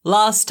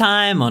Last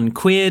time on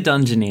Queer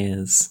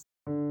Dungeoneers.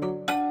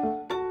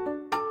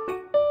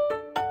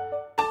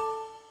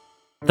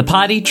 The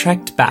party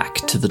trekked back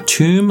to the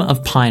tomb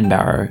of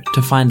Pinebarrow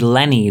to find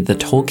Lenny the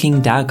Talking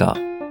Dagger.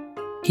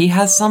 He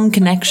has some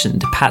connection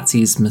to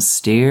Patsy's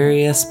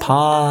mysterious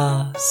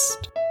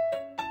past.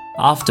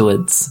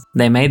 Afterwards,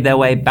 they made their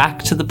way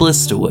back to the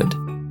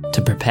Blisterwood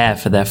to prepare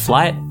for their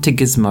flight to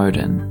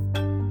Gizmoden.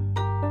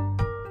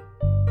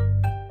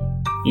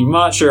 You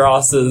march your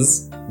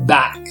asses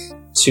back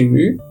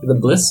to the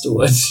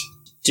Blisterwood.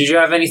 Did you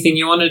have anything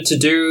you wanted to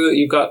do?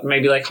 You've got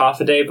maybe like half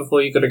a day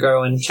before you got to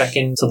go and check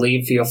in to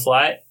leave for your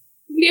flight.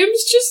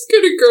 Nim's just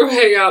gonna go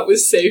hang out with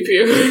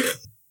Sapio.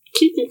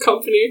 Keep him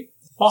company.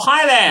 Oh,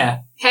 hi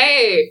there.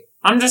 Hey!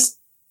 I'm just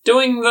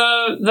doing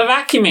the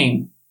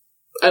vacuuming.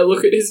 I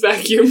look at his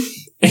vacuum.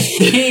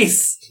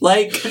 He's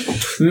like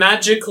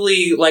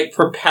magically like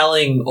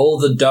propelling all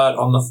the dirt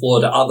on the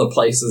floor to other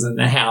places in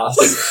the house.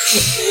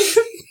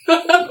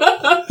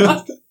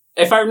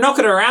 If I knock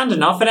it around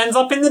enough, it ends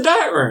up in the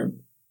dirt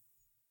room.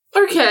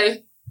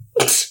 Okay.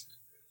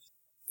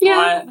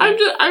 Yeah,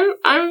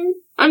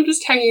 I'm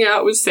just hanging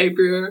out with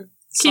Sapio,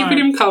 keeping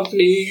him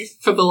company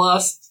for the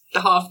last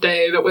half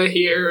day that we're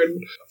here,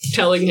 and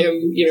telling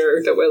him,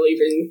 that we're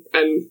leaving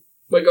and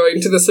we're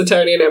going to the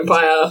Saturnian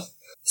Empire.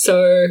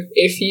 So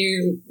if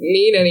you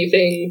need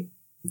anything,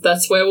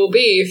 that's where we'll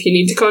be if you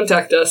need to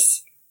contact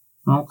us.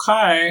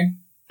 Okay.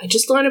 I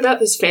just learned about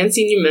this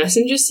fancy new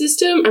messenger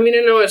system. I mean,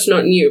 I know it's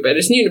not new, but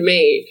it's new to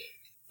me.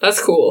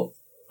 That's cool.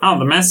 Oh,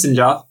 the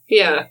messenger?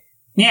 Yeah.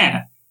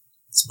 Yeah.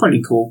 It's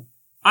pretty cool.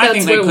 I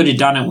think they could have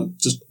done it with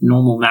just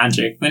normal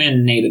magic. They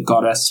didn't need a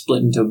goddess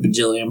split into a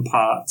bajillion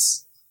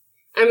parts.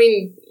 I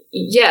mean,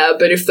 yeah,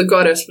 but if the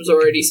goddess was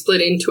already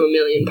split into a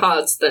million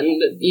parts, then,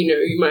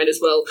 you might as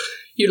well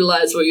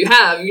utilize what you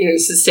have,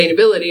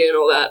 sustainability and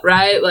all that,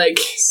 right? Like...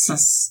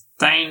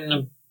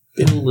 Sustainability.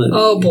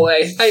 Oh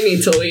boy, I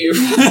need to leave.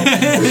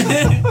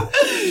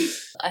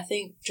 I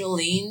think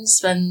Jolene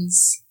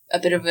spends a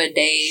bit of a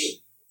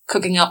day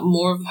cooking up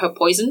more of her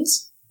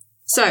poisons.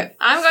 So,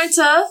 I'm going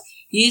to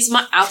use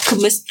my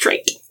alchemist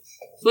trait.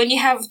 When you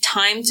have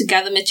time to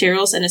gather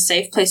materials and a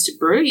safe place to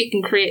brew, you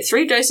can create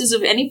 3 doses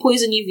of any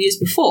poison you've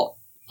used before.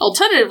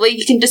 Alternatively,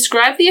 you can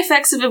describe the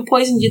effects of a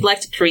poison you'd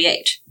like to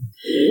create.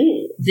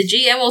 The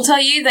GM will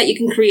tell you that you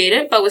can create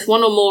it, but with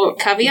one or more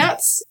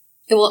caveats.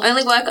 It will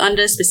only work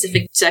under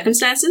specific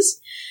circumstances.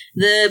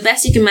 The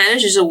best you can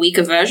manage is a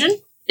weaker version.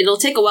 It'll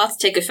take a while to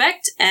take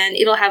effect, and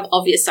it'll have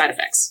obvious side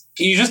effects.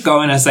 You just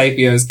go into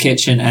Sapio's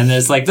kitchen, and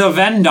there's like the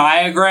Venn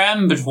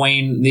diagram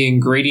between the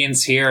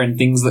ingredients here and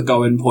things that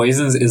go in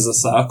poisons is a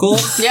circle.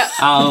 Yeah.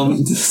 So...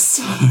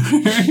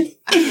 I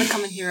should have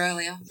come in here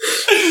earlier.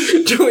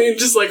 Julian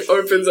just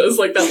opens it as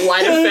that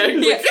light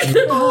effect.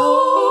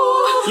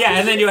 Yeah,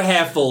 and then your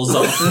hair falls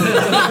off.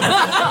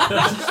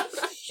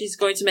 She's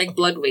going to make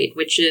Bloodweed,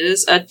 which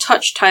is a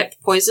touch-type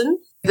poison.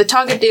 The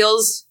target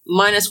deals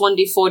minus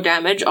 1d4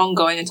 damage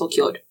ongoing until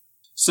cured.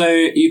 So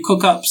you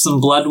cook up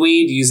some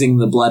bloodweed using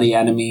the bloody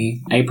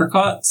enemy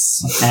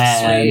apricots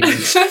and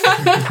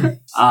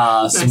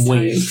some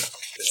weed.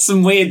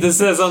 Some weed that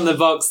says on the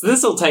box,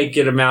 "This'll take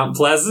you to Mount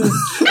Pleasant."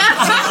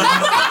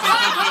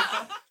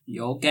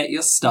 You'll get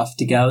your stuff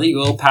together.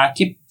 You'll pack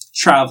your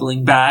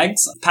traveling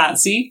bags.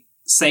 Patsy,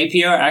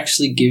 Sapio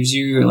actually gives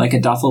you a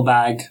duffel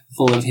bag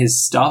full of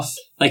his stuff,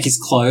 like his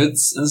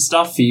clothes and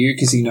stuff for you,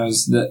 because he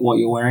knows that what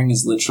you're wearing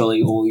is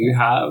literally all you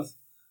have.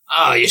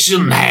 Oh, you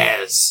shouldn't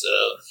have, so...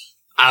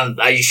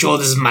 Are you sure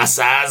this is my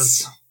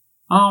size?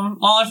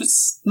 Well, if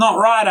it's not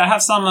right, I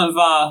have some of,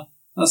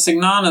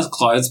 Signana's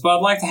clothes, but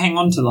I'd like to hang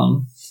on to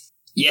them.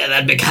 Yeah,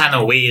 that'd be kind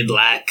of weird,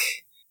 I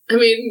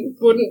mean,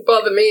 wouldn't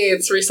bother me,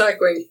 it's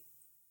recycling.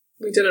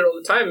 We did it all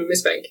the time in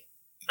Miss Bank.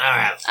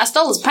 Alright. I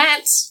stole his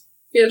pants.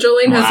 Yeah,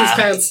 Jolene has his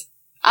pants.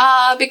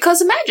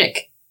 Because of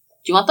magic.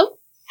 Do you want them?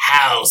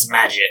 How's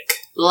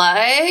magic?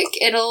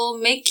 It'll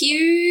make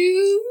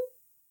you...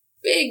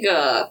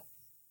 bigger.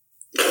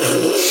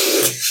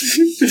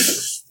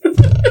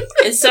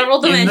 In several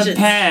dimensions. In the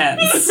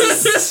pants.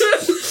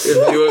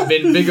 If you have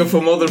been bigger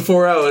for more than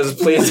 4 hours,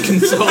 please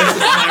consult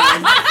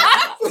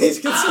Please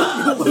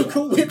consult your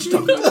local witch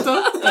doctor.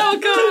 Oh,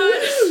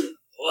 God.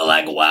 Well,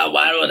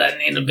 why would I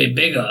need to be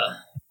bigger?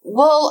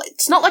 Well,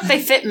 it's not like they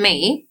fit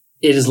me.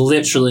 It is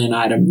literally an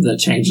item that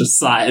changes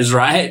size,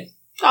 right?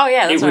 Oh,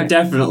 yeah, that's It would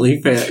definitely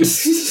fit.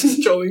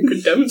 Jolene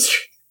could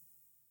demonstrate.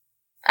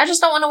 I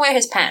just don't want to wear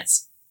his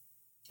pants.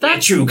 Yeah,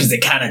 true, because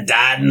it kind of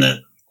died in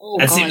it. Oh,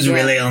 That God, seems yeah.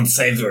 really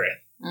unsavory.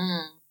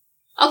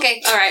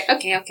 Okay, alright,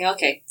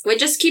 okay. We're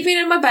just keeping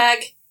it in my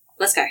bag.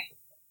 Let's go.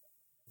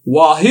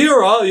 Well,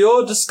 here are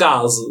your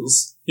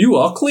disguises. You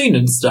are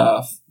cleaning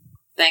stuff.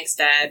 Thanks,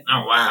 Dad.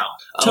 Oh, wow.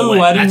 I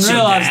didn't that's your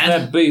realize dad?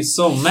 there'd be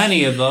so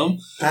many of them.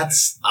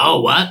 That's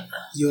Oh, what?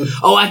 your...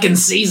 Oh, I can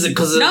seize it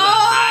because of the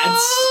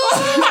heights.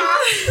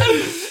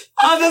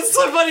 Oh, that's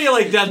so funny. You're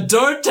like, Dad,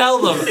 don't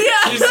tell them.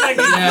 Yeah. She's like,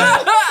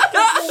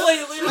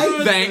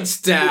 completely.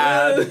 Thanks,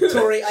 Dad.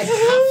 Tori, I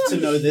have to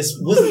know this.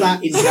 Was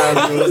that in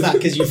character or was that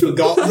because you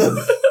forgot them?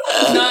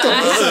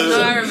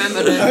 I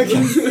remembered it.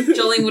 Okay.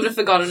 Jolene would have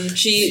forgotten.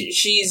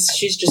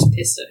 She's just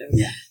pissed at him.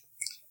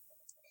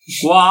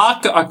 Well,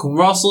 I can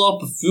rustle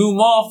up a few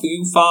more for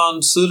you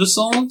fine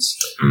citizens.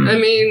 I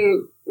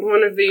mean,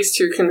 one of these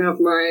two can have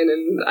mine,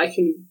 and I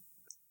can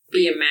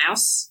Be a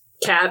mouse.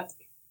 cat.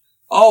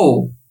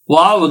 Oh, well,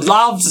 I would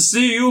love to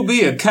see you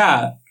be a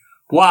cat.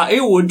 Why,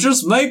 it would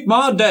just make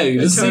my day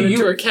to Turn see into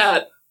you. a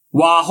cat.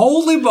 Why,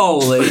 holy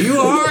moly, you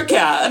are a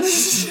cat.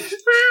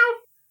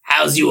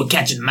 How's you were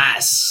catching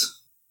mice?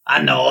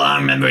 I know, I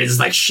remember this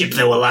like ship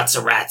there were lots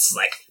of rats,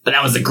 but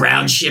that was the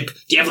ground ship.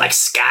 Do you have like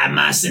sky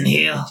mice in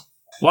here?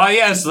 Why,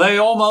 yes, they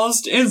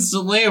almost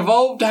instantly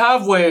evolved to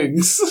have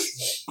wings.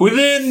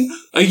 Within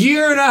a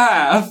year and a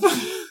half.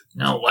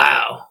 Oh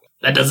wow.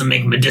 That doesn't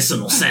make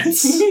medicinal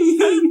sense.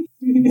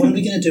 What are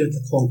we going to do with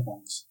the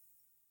Clonkwonks?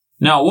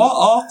 Now, what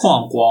are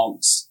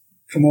clonkwonks?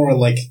 Kimura,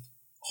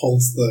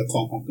 holds the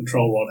Clonkwonk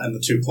control rod and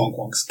the two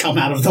Clonkwonks come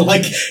out of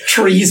the,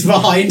 trees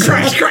behind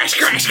her.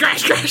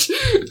 Crash.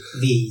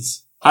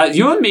 These.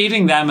 You were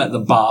meeting them at the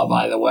bar,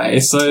 by the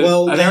way, so...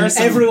 Well, there then are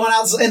some- everyone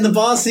else in the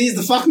bar sees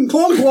the fucking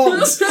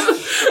Clonkwonks!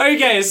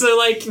 Okay, so,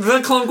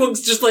 the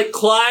clonkwonks just,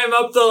 climb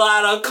up the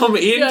ladder, come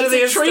into it's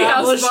the a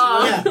treehouse establishment...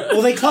 bar. Yeah,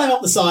 well, they climb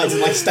up the sides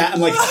and, stat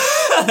and,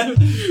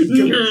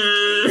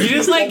 You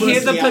just, hear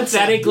Almost the the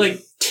pathetic,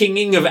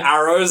 tinging of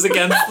arrows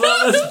against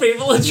them as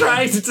people are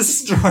trying to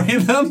destroy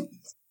them.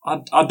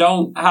 I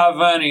don't have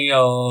any,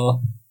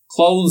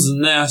 clothes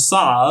in their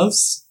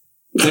size.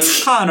 They're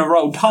kind of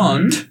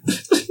rotund.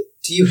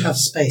 Do you have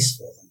space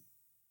for them?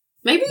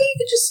 Maybe you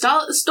could just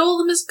store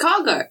them as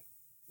cargo.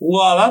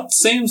 Well, that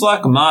seems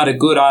like a mighty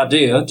good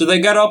idea. Do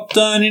they get up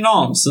to any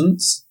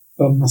nonsense?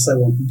 Unless I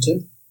want them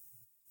to.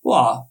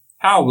 Why,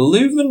 how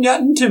relieving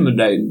yet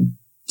intimidating.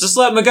 Just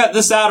let me get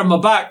this out of my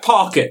back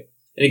pocket.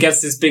 And he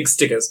gets these big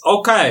stickers.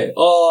 Okay,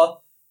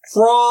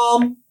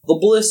 from the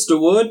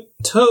Blisterwood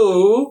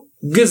to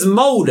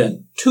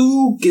Gizmoden.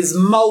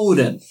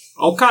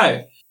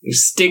 Okay. He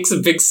sticks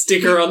a big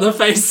sticker on the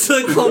face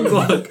of the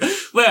Clonkwonk.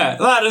 There,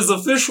 that is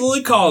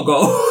officially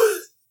cargo.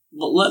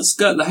 Well, let's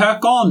get the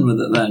heck on with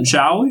it then,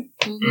 shall we?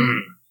 Mm-hmm.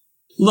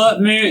 Let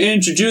me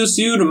introduce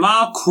you to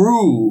my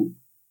crew.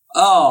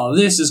 Oh,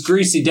 this is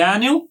Greasy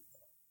Daniel.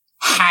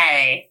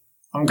 Hi,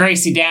 I'm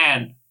Gracie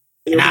Dan.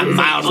 And I'm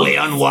mildly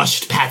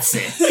unwashed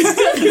Patsy.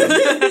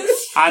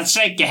 I'd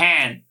shake your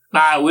hand,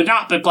 but it would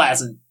not be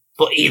pleasant.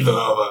 For either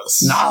of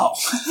us. No.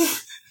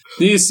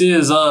 This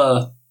is,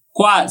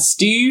 Quiet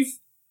Steve.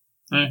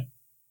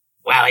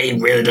 Wow, he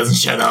really doesn't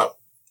shut up.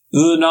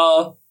 And,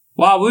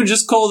 we'll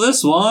just call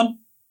this one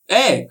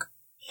Egg.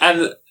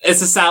 And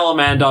it's a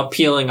salamander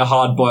peeling a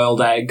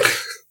hard-boiled egg.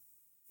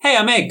 Hey,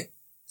 I'm Egg.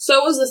 So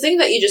what was the thing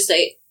that you just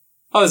ate?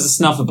 Oh, it's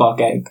a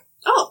snufferbuck egg.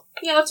 Oh,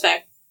 yeah, that's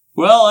fair.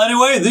 Well,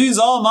 anyway, these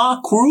are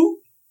my crew.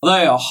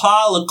 They are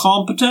highly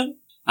competent.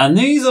 And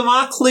these are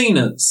my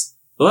cleaners.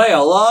 They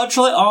are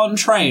largely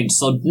untrained,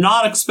 so do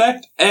not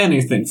expect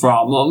anything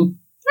from them.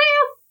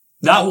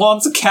 That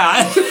one's a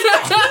cat.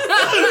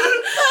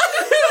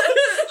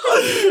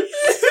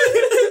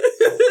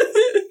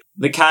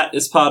 The cat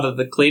is part of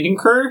the cleaning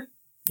crew?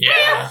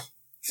 Yeah.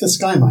 For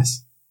sky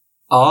mice.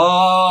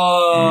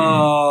 Oh.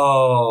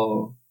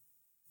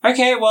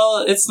 Okay,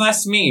 well, it's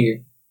nice to meet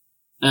you.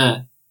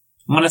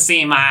 Want to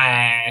see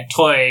my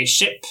toy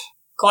ship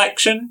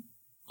collection?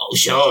 Oh,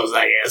 sure,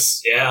 I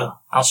guess. Yeah.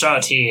 I'll show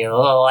it to you a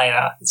little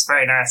later. It's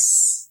very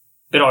nice.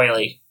 Bit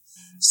oily.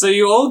 So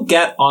you all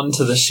get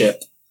onto the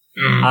ship.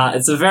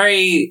 It's a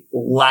very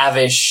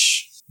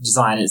lavish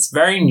design. It's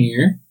very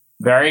new.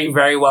 Very,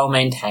 very well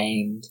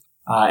maintained.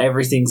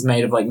 Everything's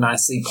made of,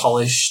 nicely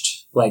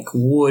polished,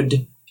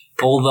 wood.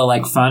 All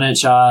the,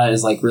 furniture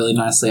is, really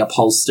nicely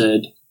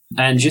upholstered.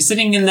 And you're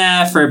sitting in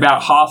there for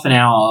about half an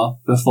hour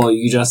before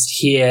you just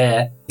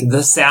hear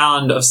the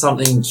sound of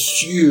something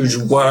huge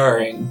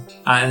whirring.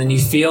 And then you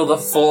feel the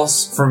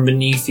force from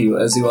beneath you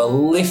as you are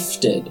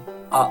lifted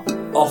up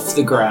off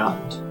the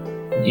ground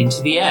and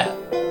into the air.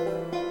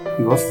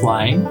 You are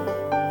flying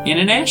in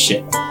an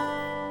airship.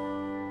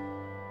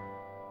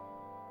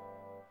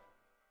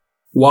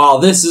 While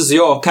this is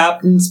your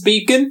captain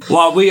speaking,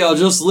 while we are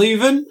just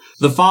leaving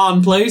the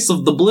fine place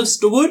of the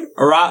Blisterwood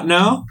right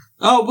now,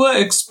 we're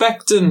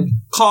expecting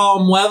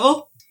calm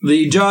weather.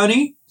 The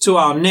journey to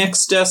our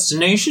next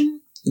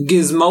destination,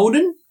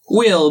 Gizmoden,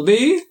 will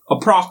be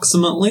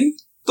approximately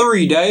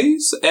 3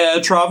 days air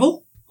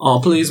travel.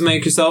 Please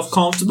make yourself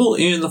comfortable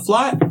in the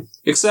flight,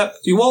 except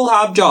you all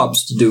have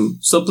jobs to do,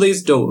 so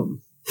please do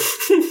them.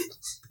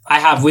 I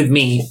have with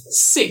me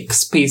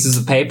 6 pieces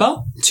of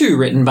paper, 2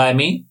 written by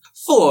me,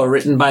 4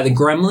 written by the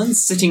gremlins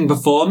sitting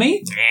before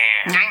me.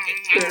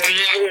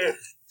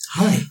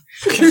 Hi.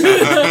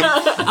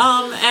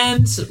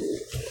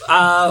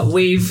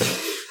 We've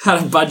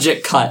had a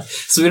budget cut,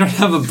 so we don't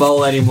have a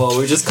bowl anymore.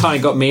 We've just kind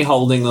of got me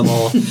holding them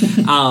all.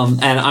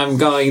 And I'm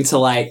going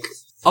to,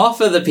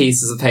 offer the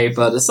pieces of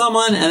paper to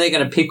someone, and they're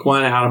going to pick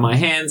one out of my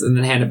hands and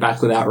then hand it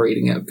back without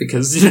reading it,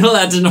 because you're not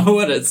allowed to know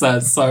what it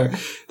says, so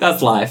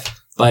that's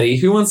life. Buddy,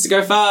 who wants to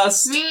go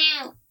first?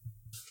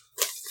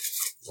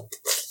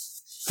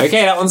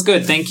 Okay, that one's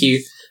good. Thank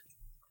you.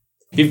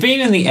 You've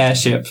been in the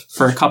airship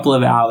for a couple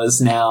of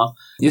hours now.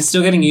 You're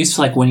still getting used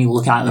to, like, when you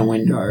look out the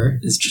window,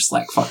 it's just,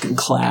 like, fucking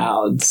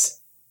clouds.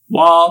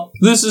 Well,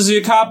 this is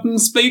your captain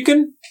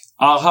speaking.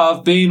 I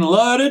have been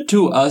alerted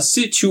to a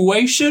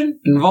situation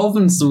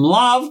involving some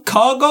live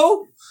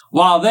cargo.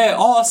 While there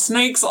are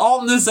snakes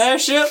on this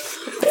airship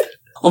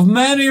of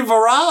many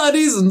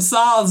varieties and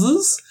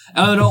sizes,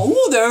 and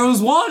there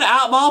is one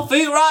at my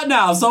feet right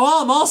now, so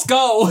I must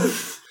go.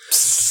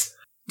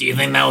 Do you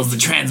think that was the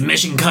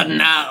transmission cutting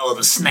out or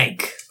the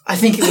snake? I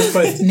think it was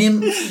both.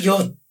 Nim,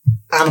 your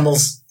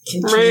animals.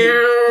 Can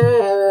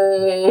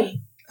you...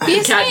 Be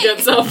a Cat snake.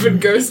 gets up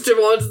and goes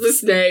towards the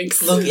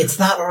snakes. Look, it's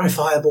that or I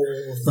fireball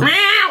them.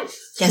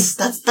 Yes,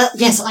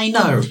 yes, I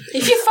know.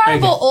 If you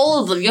fireball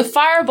all of them, you're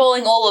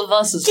fireballing all of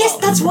us as Yes,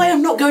 well. that's why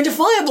I'm not going to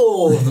fireball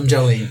all of them,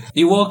 Jolene.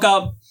 You walk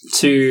up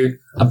to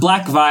a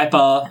black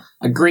viper,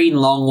 a green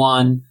long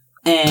one,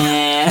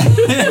 and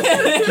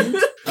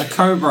a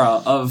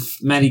cobra of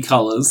many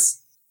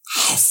colours.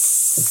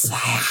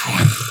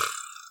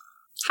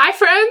 Hi,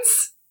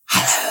 friends.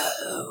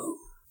 Hello.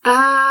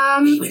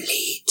 Um, We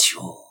lead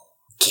your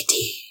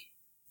kitty.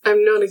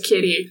 I'm not a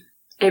kitty.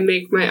 I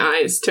make my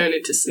eyes turn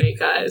into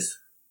snake eyes.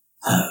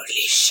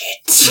 Holy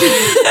shit.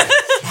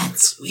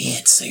 That's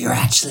weird. So you're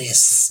actually a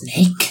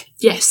snake?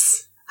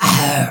 Yes.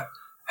 Oh,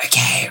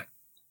 okay.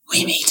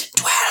 We meet at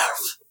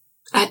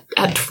 12.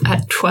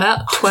 At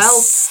 12?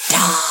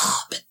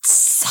 Starboard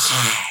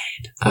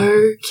side.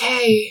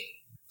 Okay.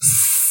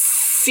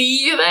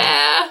 See you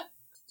there.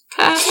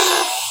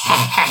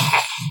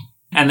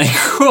 And they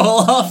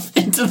crawl off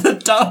into the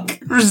dark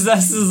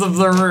recesses of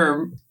the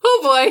room. Oh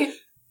boy.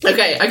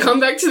 Okay, I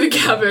come back to the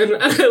cabin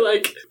and I,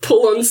 like,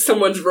 pull on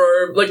someone's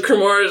robe, like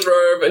Cremora's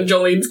robe and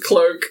Jolene's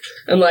cloak,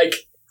 and, like,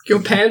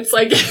 your pants,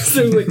 I guess,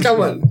 and, like,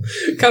 come on,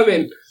 come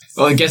in.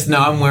 Well, I guess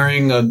now I'm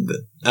wearing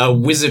a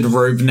wizard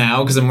robe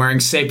now because I'm wearing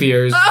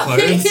Sapio's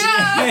clothes.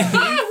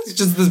 Yeah! It's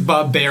just this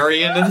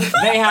barbarian. And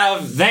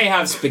They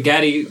have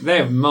spaghetti. They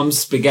have mum's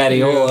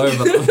spaghetti all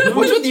over them.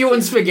 what's with you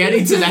and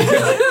spaghetti today?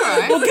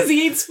 Well, because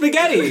he eats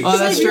spaghetti. Oh,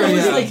 that's true.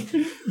 It's Yeah.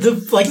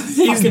 like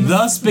He's fucking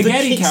the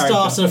spaghetti the character.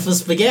 Kickstarter for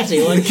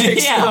spaghetti. Like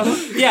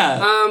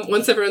Yeah.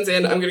 Once everyone's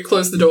in, I'm gonna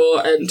close the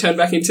door and turn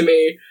back into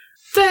me.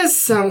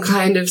 There's some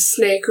kind of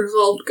snake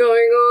revolt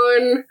going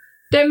on.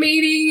 They're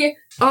meeting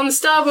on the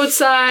starboard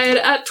side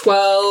at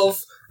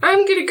 12.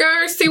 I'm gonna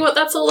go see what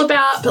that's all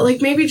about, but,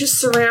 like, maybe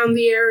just surround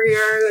the area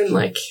and,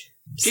 like,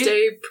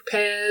 stay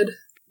prepared.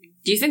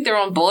 Do you think they're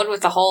on board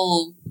with the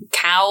whole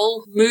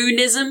cow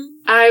moonism?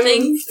 I'm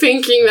Thing?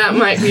 thinking that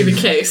might be the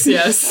case,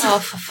 yes. Oh,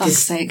 for fuck's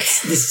sake.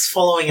 This is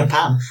following a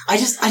pattern. I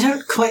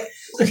don't quite...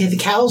 Okay, the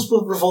cows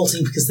were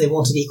revolting because they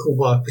wanted equal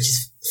work, which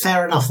is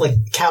fair enough. Like,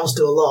 cows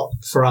do a lot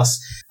for us.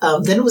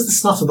 Then it was the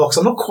snuffer box.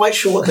 I'm not quite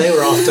sure what they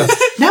were after.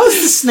 Now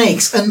it's the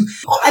snakes, and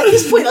at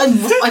this point,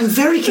 I'm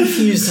very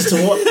confused as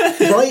to what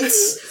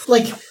rights...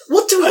 Like,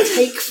 what do I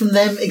take from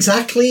them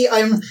exactly?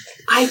 I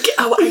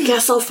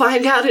guess I'll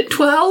find out at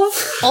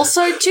 12.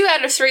 Also, 2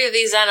 out of 3 of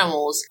these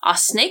animals are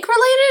snake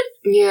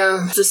related?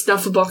 Yeah, the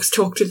snuffer box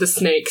talk to the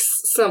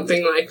snakes.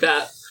 Something like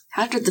that.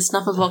 How did the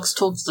snuffer box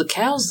talk to the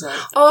cows then?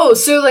 Oh,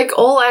 so, like,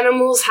 all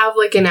animals have,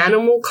 like, an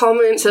animal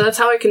comment, so that's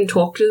how I can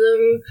talk to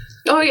them.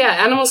 Oh,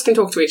 yeah, animals can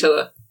talk to each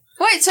other.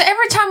 Wait, so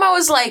every time I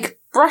was like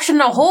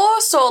brushing a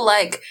horse or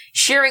like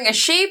shearing a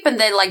sheep and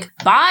they're like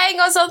buying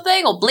or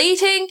something or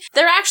bleating,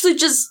 they're actually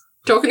just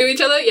Talking to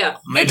each other? Yeah.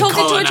 Maybe talking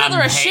to calling each other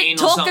out or in shit pain or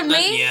talking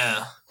something? me?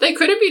 Yeah. They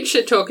could have been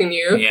shit-talking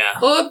you. Yeah.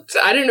 Or,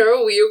 I don't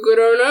know, were you a good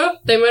owner?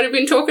 They might have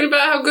been talking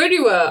about how good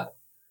you were.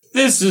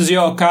 This is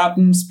your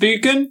captain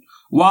speaking.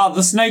 While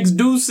the snakes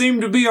do seem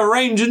to be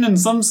arranging in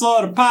some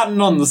sort of pattern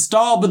on the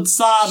starboard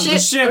side of the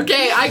Shit, ship.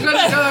 okay, I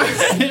gotta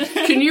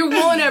go. Can you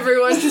warn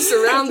everyone to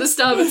surround the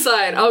starboard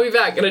side? I'll be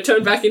back. And I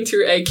turn back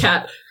into a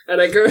cat,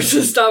 and I go to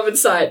the starboard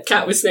side.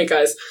 Cat with snake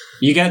eyes.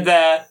 You get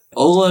there,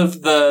 all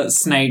of the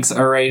snakes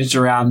are arranged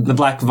around the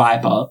black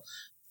viper.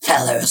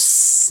 Fellow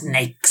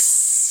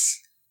snakes,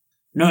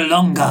 no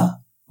longer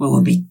will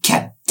we be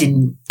kept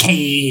in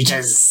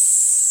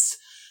cages.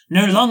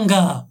 No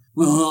longer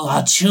will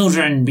our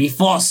children be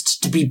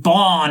forced to be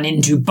born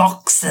into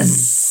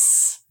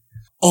boxes.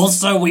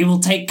 Also, we will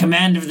take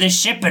command of this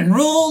ship and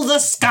rule the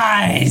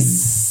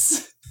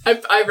skies.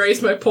 I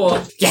raise my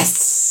paw.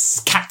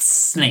 Yes, cat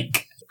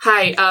snake.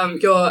 Hi,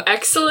 Your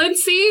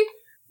Excellency?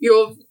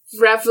 Your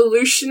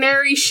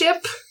revolutionary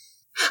ship?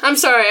 I'm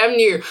sorry, I'm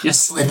new. Your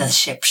slither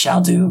ship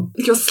shall do.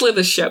 Your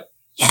slither ship.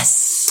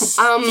 Yes.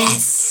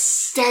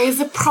 Yes. There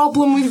is a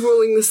problem with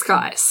ruling the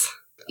skies.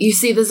 You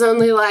see, there's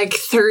only like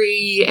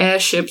 3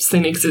 airships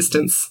in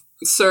existence.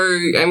 So,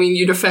 I mean,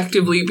 you'd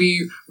effectively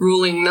be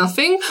ruling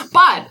nothing,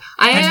 but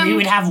And we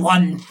would have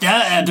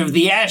 1/3 of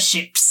the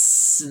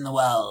airships in the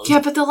world. Yeah,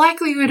 but the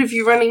likelihood of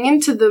you running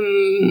into them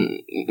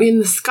in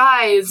the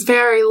sky is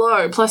very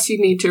low. Plus, you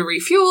need to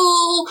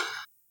refuel.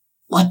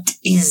 What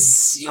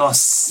is your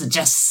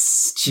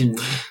suggestion?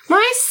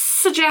 My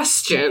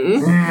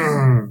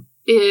suggestion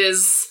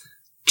is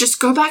just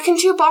go back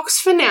into your box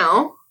for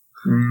now.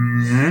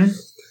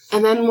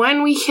 and then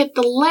when we hit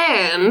the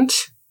land,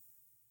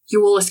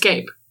 you will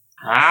escape.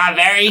 Ah,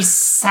 very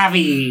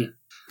savvy.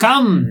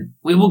 Come,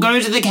 we will go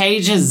to the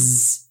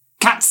cages.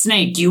 Cat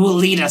Snake, you will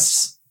lead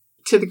us.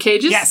 To the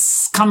cages?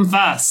 Yes, come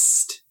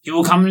first. You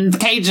will come in the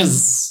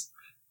cages.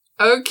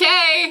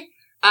 Okay.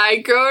 I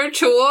go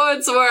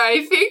towards where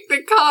I think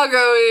the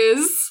cargo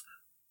is.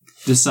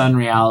 Discern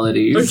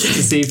realities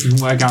to see if you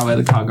can work out where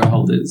the cargo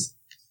hold is.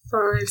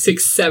 5,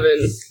 6, 7.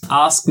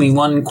 Ask me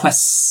one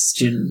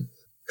question.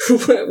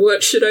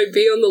 What should I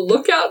be on the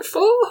lookout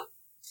for?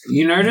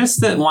 You notice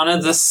that one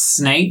of the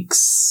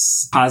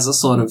snakes has a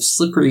sort of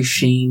slippery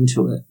sheen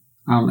to it.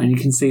 And you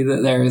can see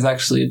that there is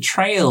actually a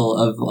trail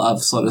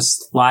of sort of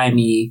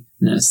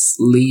sliminess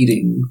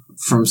leading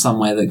from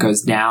somewhere that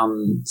goes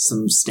down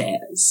some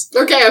stairs.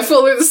 Okay, I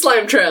follow the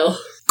slime trail.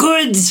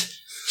 Good.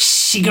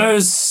 She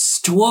goes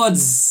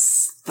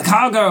towards the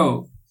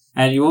cargo.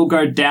 And you all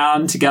go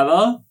down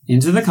together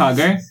into the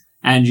cargo,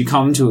 and you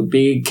come to a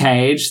big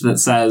cage that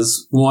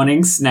says,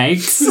 "Warning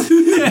snakes,"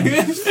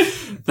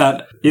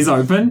 that is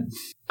open.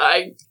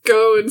 I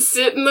go and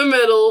sit in the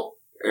middle.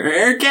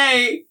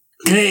 Okay.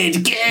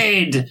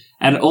 Good.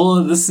 And all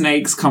of the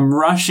snakes come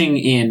rushing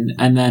in,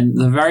 and then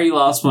the very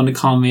last one to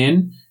come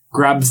in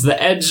grabs the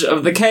edge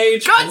of the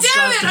cage. God and damn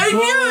starts it, to I pull.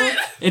 knew it!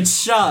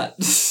 It's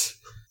shut.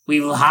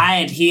 We will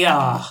hide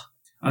here.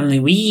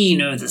 Only we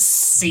know the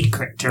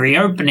secret to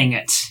reopening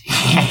it.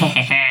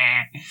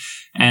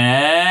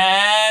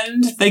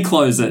 And they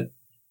close it.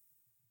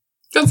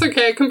 That's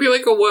okay, it can be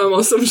like a worm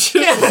or some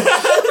shit.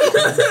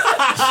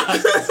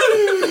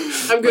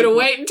 I'm gonna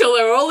wait until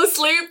they're all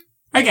asleep.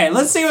 Okay,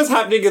 let's see what's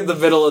happening in the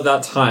middle of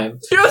that time.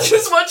 You're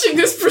just watching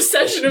this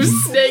procession of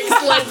snakes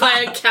led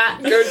by a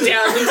cat go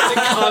down into the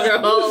cargo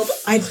hold.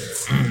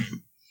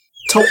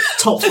 Top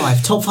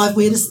five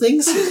weirdest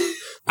things?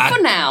 For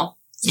now.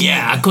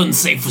 Yeah, I couldn't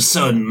say for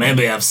certain.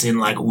 Maybe I've seen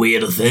like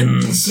weirder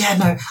things. Yeah,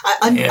 no.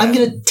 I'm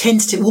gonna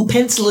tentative. We'll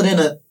pencil it in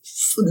at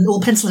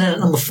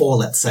number 4,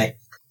 let's say.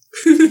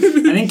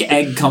 I think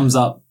Egg comes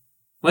up.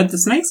 Where'd the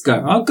snakes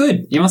go? Oh,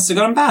 good. You must have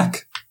got them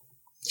back.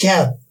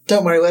 Yeah,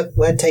 don't worry,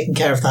 we're taking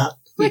care of that.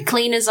 We're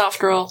cleaners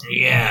after all.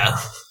 Yeah.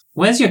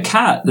 Where's your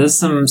cat? There's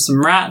some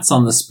rats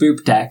on the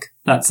spoop deck.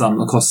 That's, of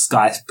course,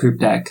 Sky's poop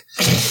deck.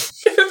 Maybe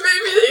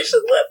they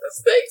should let the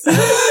snakes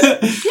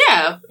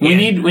Yeah. We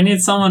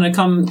need someone to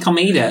come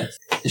eat it.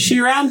 Is she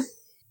around?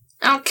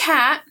 Our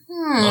cat?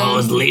 Well, it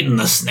was leading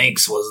the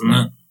snakes, wasn't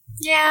it?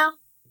 Yeah.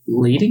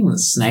 Leading the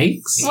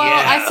snakes? Well,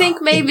 Yeah. I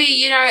think maybe,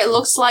 it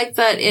looks like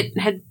that it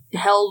had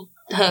held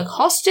her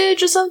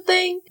hostage or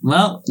something.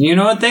 Well, you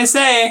know what they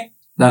say.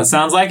 That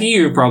sounds like a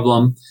you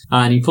problem.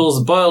 And he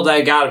pulls a boiled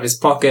egg out of his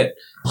pocket,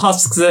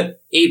 husks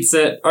it, eats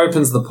it,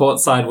 opens the port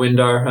side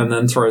window, and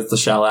then throws the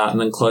shell out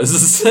and then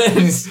closes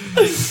it.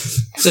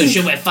 So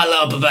should we follow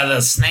up about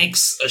the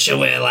snakes, or should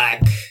we,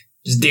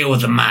 just deal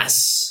with the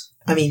mice?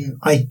 I mean,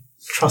 I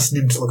trust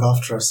Nim to look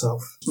after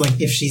herself. Like,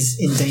 if she's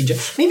in danger.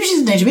 Maybe she's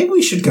in danger. Maybe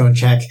we should go and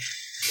check.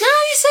 No,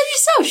 you said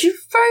yourself. She's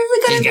very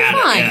She's going to got be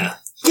it, fine. yeah.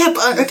 Yeah,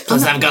 but...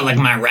 Plus I've got,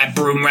 my rat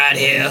broom right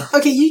here.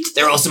 Okay,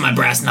 They're also my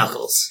brass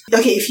knuckles.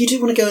 Okay, if you do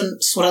want to go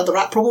and sort out the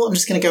rat problem, I'm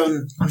just gonna go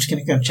and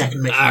check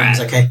and make sure All it's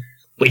right. okay.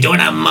 We don't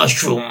have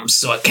mushrooms,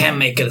 so I can't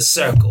make it a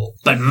circle.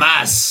 But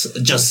mice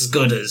are just as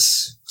good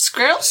as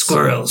Squirrels?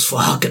 squirrels for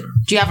hucking.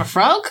 Do you have a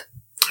frog?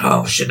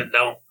 Oh, shit, I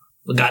don't.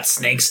 We got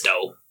snakes,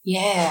 though.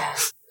 Yeah.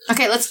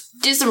 Okay, let's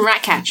do some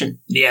rat catching.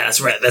 Yeah, that's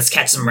right. Let's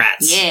catch some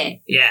rats. Yeah.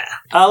 Yeah.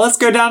 Let's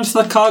go down to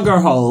the cargo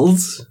hold.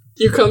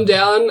 You come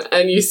down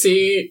and you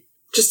see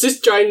just this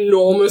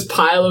ginormous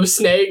pile of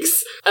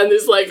snakes, and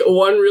there's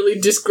one really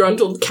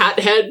disgruntled cat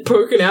head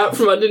poking out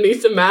from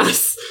underneath the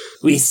mass.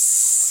 We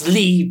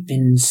sleep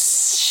in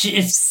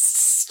shifts.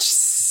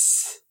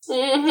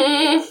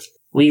 Mm-hmm.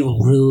 We will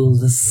rule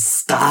the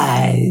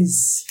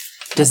skies.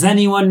 Does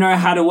anyone know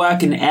how to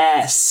work an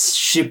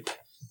airship?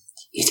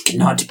 It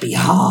cannot be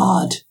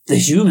hard. The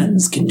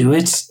humans can do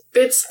it,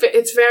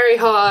 It's very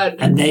hard.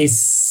 and they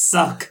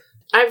suck.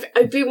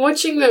 I've been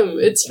watching them.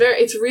 It's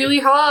really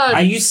hard.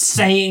 Are you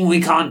saying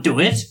we can't do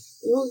it?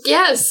 Well,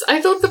 yes,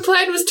 I thought the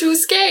plan was to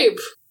escape.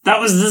 That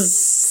was the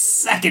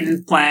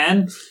second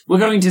plan. We're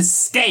going to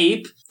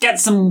escape, get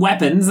some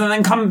weapons, and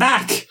then come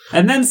back.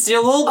 And then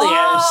steal all the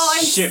I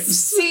airships.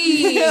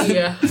 see.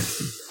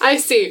 I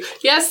see.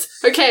 Yes,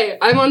 okay,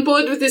 I'm on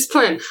board with this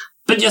plan.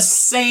 But you're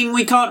saying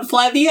we can't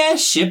fly the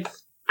airship?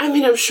 I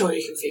mean, I'm sure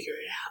you can figure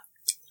it out.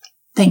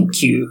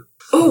 Thank you.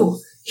 Oh,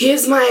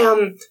 here's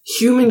my,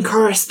 human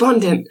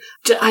correspondent.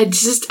 I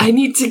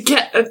need to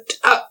get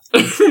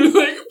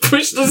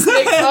push the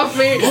snakes off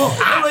me.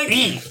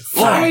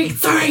 Sorry.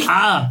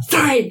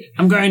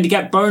 I'm going to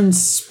get bone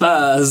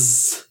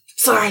spurs.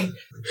 Sorry.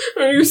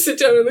 I'm gonna sit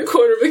down in the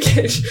corner of the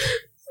cage.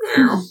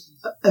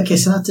 Okay,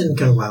 so that didn't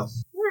go well.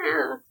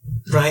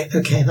 Right,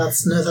 okay,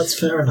 that's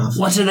fair enough.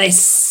 What are they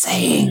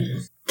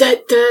saying?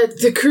 That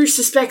the crew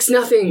suspects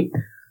nothing.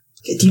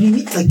 Okay, do you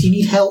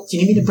need help? Do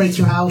you need me to break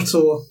you out,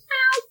 or...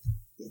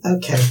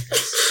 Okay.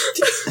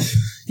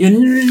 You're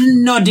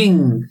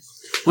nodding.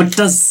 What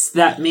does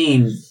that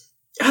mean?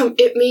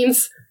 It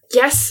means,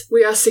 yes,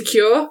 we are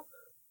secure,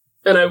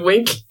 And I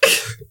wink.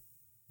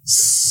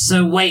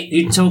 So wait,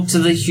 you talk to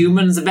the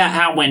humans about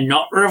how we're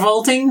not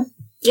revolting?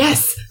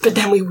 Yes, but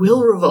then we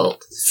will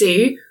revolt.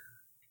 See?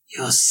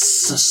 You're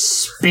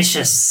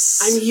suspicious.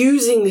 I'm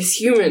using this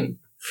human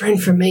for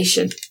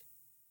information.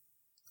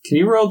 Can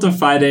you roll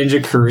Defy Danger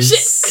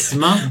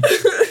Charisma?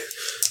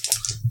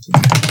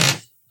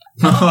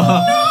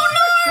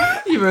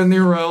 You've only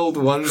rolled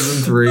 1s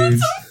and 3s.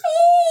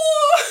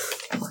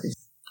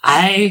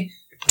 I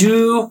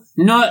do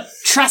not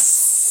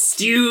trust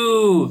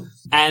you.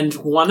 And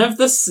one of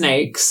the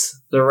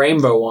snakes, the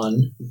rainbow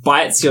one,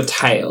 bites your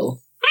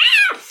tail.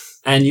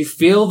 And you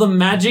feel the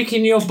magic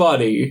in your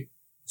body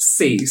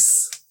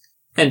cease.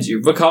 And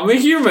you become a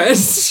human.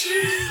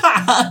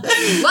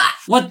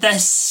 What the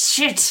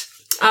shit?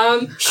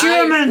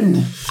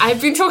 Human!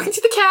 I've been talking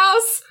to the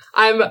cows.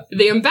 I'm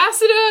the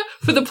ambassador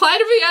for the plight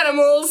of the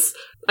animals.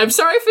 I'm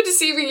sorry for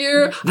deceiving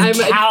you. I'm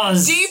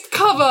cows. a deep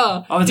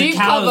cover. Oh, deep the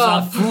cows cover.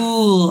 are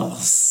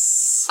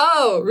fools.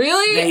 Oh,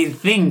 really? They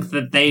think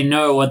that they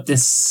know what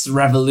this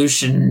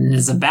revolution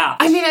is about.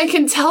 I mean, I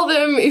can tell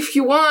them if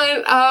you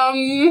want.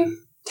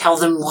 Tell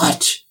them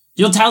what?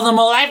 You'll tell them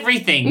all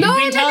everything. You've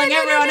been telling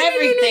everyone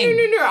everything.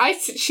 No.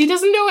 She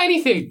doesn't know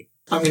anything.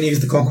 I'm going to use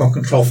the Clonk Clonk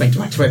control thing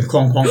to activate the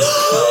Clonk Clonks.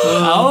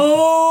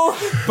 Oh!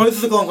 Both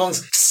of the Clonk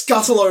Clonks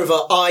scuttle over,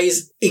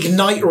 eyes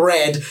ignite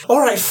red.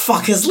 Alright,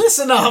 fuckers,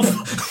 listen up!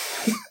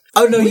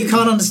 Oh no, you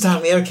can't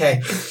understand me,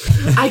 okay.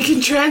 I can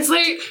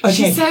translate.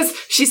 Okay.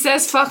 She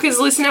says fuckers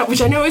listen up,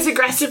 which I know is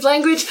aggressive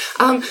language,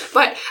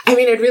 but I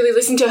mean I'd really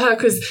listen to her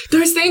because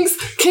those things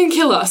can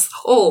kill us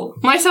all,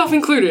 myself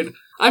included.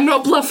 I'm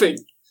not bluffing.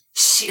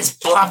 She's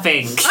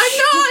bluffing. I'm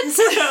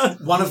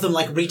not! One of them,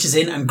 reaches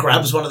in and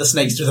grabs one of the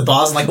snakes through the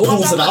bars and,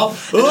 pulls it up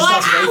and just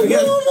starts waving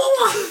it.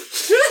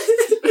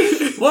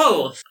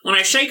 Whoa, when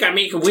I shake, I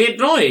make a weird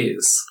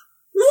noise.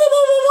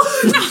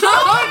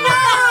 Oh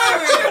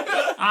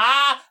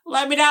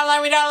Let me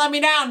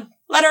down.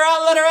 Let her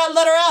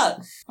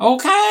out.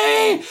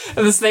 Okay.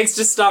 And the snakes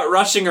just start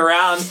rushing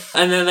around,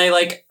 and then they,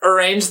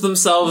 arrange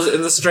themselves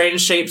in the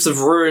strange shapes of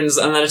runes,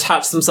 and then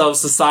attach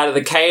themselves to the side of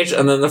the cage,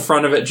 and then the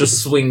front of it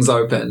just swings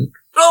open.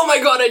 Oh my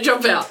god, I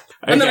jump out.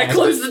 And then I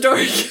close the door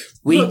again.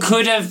 We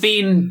could have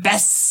been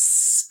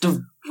best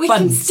of We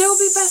buds. can still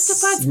be best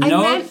of buds.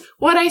 No. I meant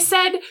what I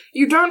said.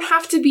 You don't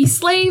have to be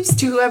slaves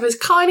to whoever's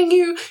conning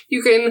you.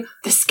 You can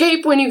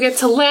escape when you get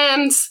to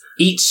land.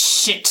 Eat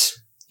shit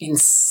in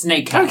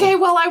Snake Hole. Okay,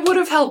 well, I would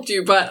have helped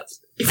you, but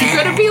if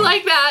you're gonna be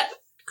like that...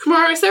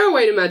 Kamara, is there a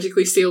way to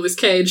magically steal this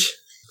cage?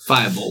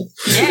 Fireball.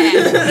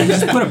 Yeah.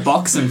 Just put a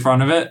box in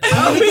front of it.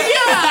 Oh,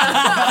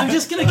 yeah! I'm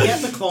just going to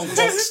get the Clonk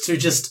Box to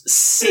just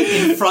sit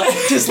in front,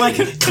 just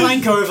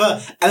clank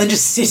over, and then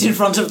just sit in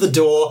front of the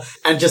door,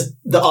 and just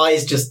the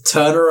eyes just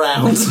turn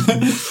around.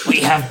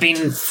 We have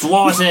been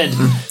thwarted.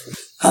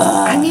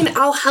 I mean,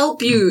 I'll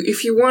help you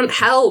if you want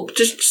help.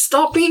 Just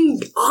stop being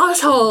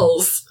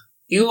assholes.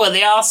 You were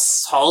the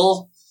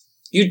asshole.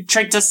 You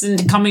tricked us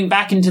into coming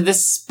back into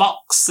this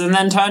box and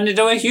then turned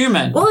into a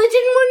human. Well, I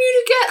didn't want you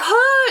to get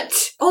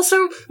hurt.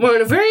 Also, we're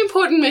on a very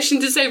important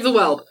mission to save the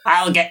world.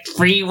 I'll get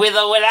free with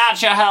or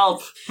without your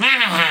help.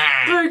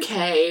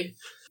 Okay.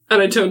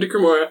 And I turn to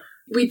Kimura.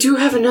 We do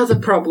have another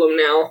problem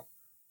now.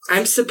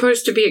 I'm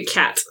supposed to be a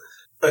cat.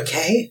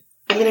 Okay.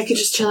 I mean, I could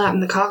just chill out in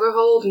the cargo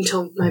hold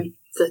until the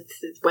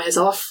wears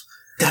off.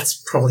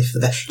 That's probably for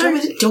the best. Do you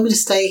want me to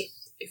stay?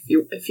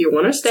 If you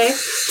want to stay,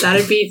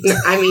 that'd be...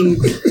 I mean...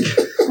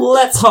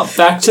 Let's hop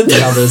back to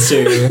the other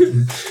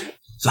two.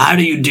 So how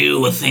do you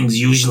deal with things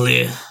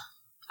usually?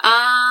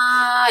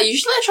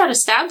 Usually I try to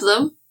stab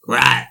them.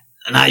 Right.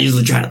 And I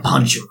usually try to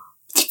punch them.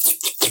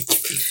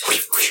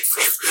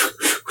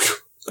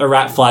 A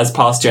rat flies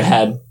past your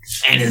head.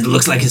 And it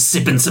looks like he's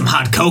sipping some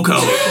hot cocoa.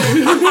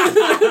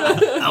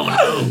 Oh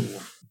no.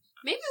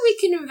 Maybe we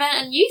can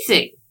invent a new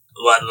thing.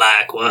 What?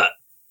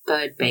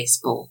 Bird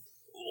baseball.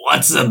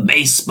 What's a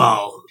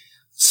baseball?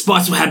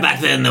 Sports we had back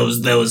then, there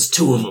was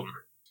two of them.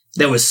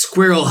 There was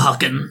squirrel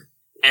hucking,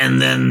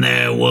 and then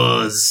there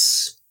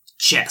was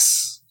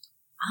chess.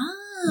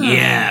 Ah.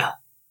 Yeah.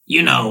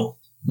 You know,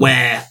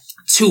 where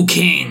two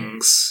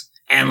kings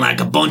and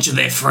a bunch of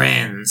their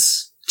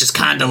friends just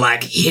kinda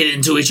hit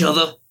into each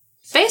other.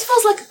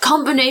 Baseball's like a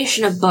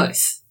combination of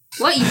both.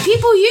 What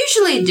people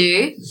usually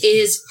do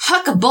is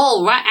huck a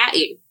ball right at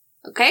you.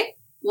 Okay?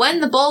 When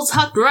the ball's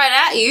hucked right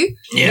at you,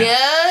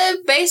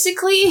 you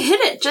basically hit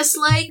it just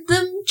like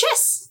them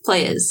chess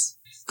players.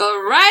 Go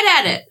right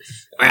at it.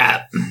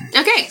 Right.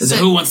 Okay, So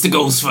who wants to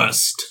go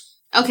first?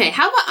 okay,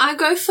 how about I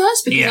go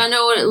first because Yeah. I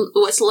know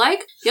what it's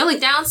like. The only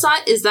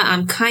downside is that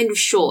I'm kind of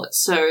short,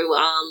 so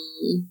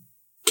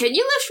can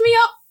you lift me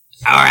up?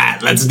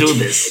 Alright, let's do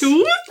this.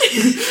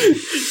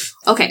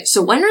 Okay,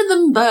 so when are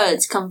them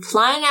birds come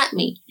flying at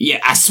me? Yeah,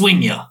 I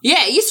swing you.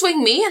 Yeah, you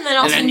swing me and then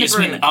I'll And then swing you the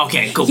broom. swing.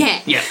 Okay, cool.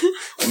 Yeah.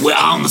 We're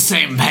on the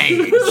same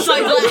page. So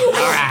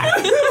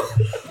glad.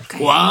 Alright.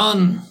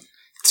 1,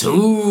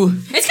 2.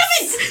 It's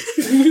coming!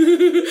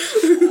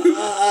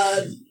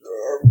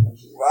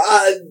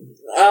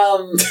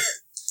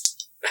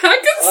 Hack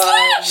and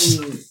slash!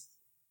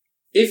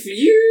 If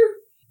you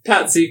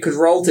Patsy could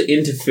roll to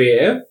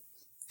interfere.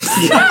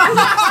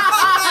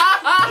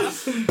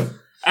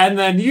 And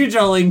then you,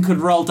 Jolene, could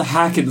roll to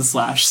hack and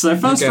slash. So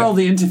first roll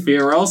the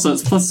interfere roll, so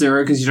it's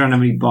 +0 because you don't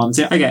have any bonds.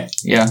 Yeah, okay.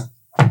 Yeah.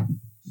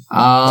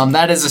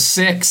 That is a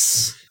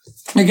 6.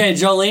 Okay,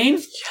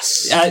 Jolene.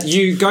 Yes.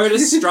 You go to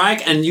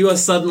strike and you are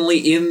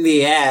suddenly in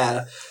the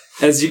air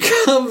as you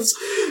come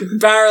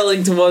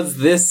barreling towards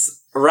this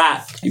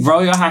rat. You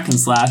roll your hack and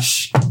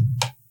slash.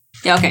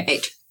 Yeah, okay,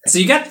 8. So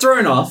you get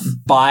thrown off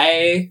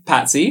by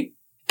Patsy,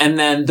 and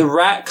then the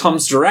rat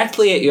comes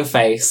directly at your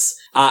face,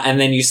 and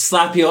then you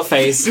slap yourself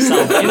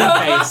in the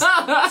face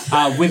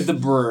with the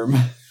broom.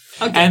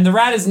 Okay. And the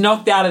rat is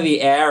knocked out of the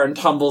air and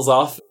tumbles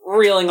off,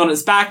 reeling on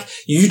its back.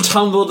 You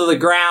tumble to the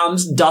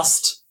ground,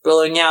 dust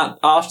billowing out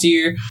after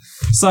you.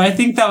 So I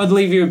think that would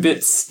leave you a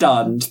bit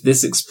stunned,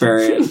 this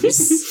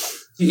experience.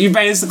 You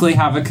basically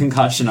have a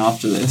concussion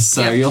after this,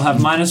 so you'll have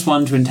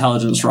 -1 to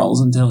intelligence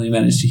rolls until you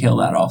manage to heal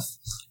that off.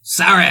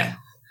 Sorry,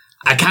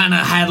 I kind of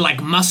had like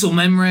muscle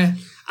memory.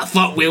 I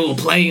thought we were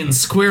playing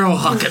squirrel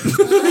hucking.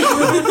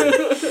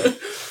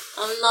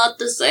 I'm not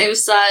the same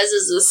size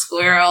as a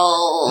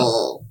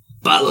squirrel.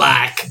 But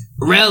like,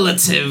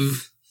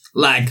 relative,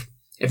 like,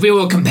 if we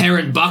were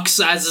comparing box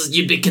sizes,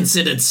 you'd be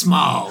considered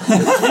small.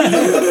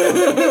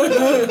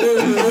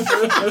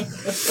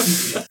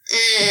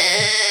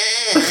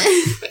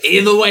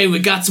 Either way, we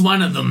got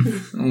one of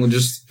them. And we'll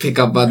just pick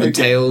up by the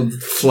tail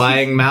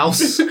flying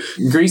mouse.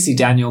 Greasy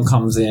Daniel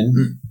comes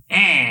in.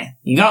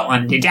 You got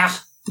one, did ya?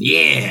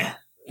 Yeah.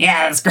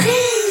 Yeah, that's great. I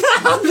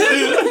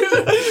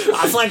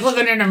was like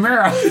looking in a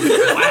mirror. Wow.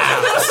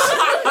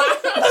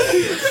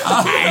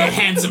 Hey,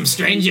 handsome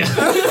stranger. We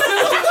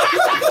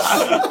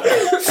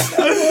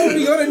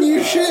got a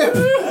new ship.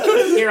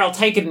 Here, I'll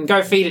take it and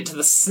go feed it to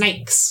the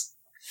snakes.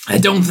 I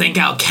don't think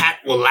our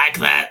cat will like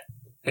that.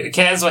 Who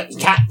cares what your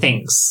cat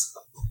thinks?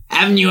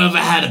 Haven't you ever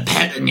had a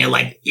pet and you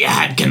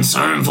had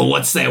concern for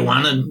what they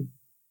wanted?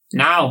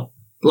 No.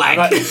 Like,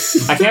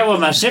 I care what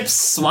my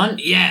ships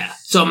want. Yeah.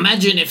 So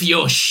imagine if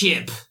your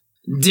ship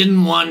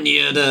didn't want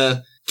you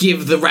to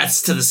give the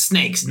rats to the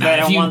snakes. Now, They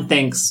don't want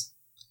things.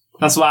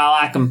 That's why I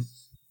like them.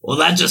 Well,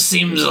 that just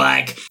seems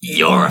like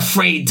you're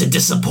afraid to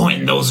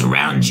disappoint those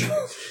around you.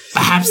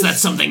 Perhaps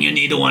that's something you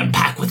need to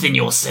unpack within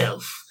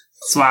yourself.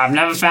 That's why I've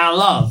never found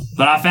love,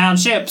 but I found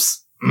ships.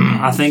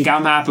 I think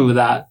I'm happy with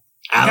that.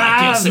 I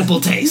like your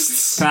simple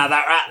tastes. Can I have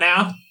that right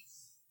now?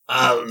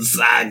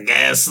 I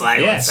guess, like...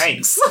 Yeah,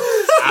 thanks.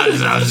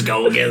 I'll just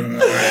go get them.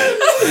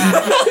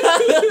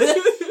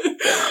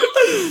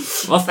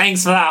 Well,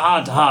 thanks for that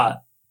heart-to-heart.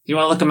 You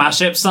want to look at my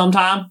ship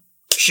sometime?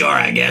 Sure,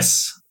 I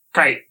guess.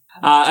 Great.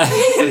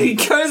 He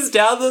goes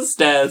down the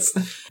stairs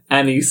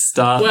and he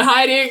starts We're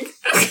hiding.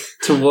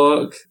 to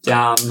walk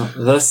down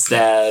the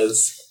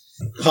stairs.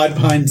 Hide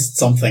behind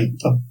something.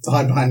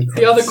 Hide behind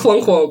The other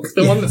Clonkwog,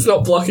 the one that's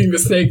not blocking the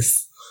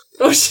snakes.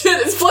 Oh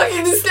shit, it's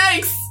blocking the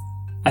snakes!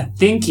 I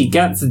think he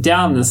gets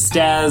down the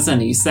stairs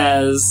and he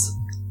says,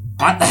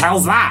 "What the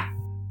hell's that?"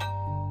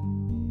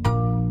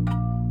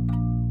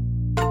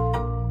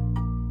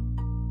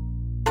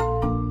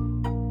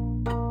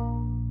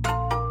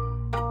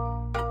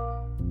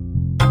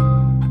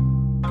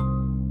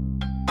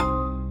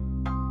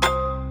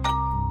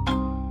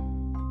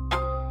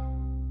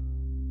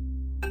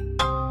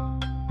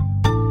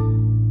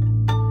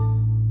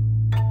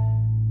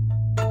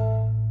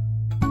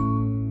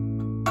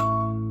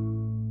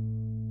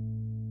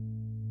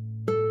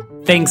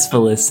 Thanks for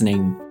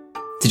listening.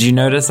 Did you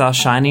notice our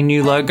shiny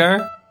new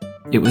logo?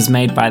 It was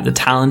made by the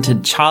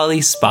talented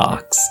Charlie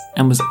Sparks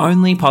and was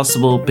only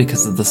possible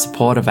because of the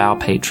support of our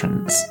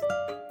patrons.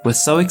 We're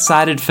so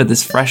excited for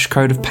this fresh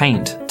coat of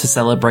paint to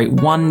celebrate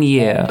 1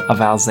 year of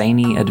our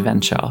zany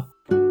adventure.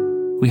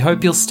 We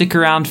hope you'll stick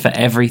around for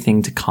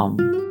everything to come.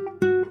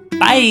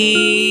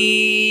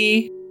 Bye!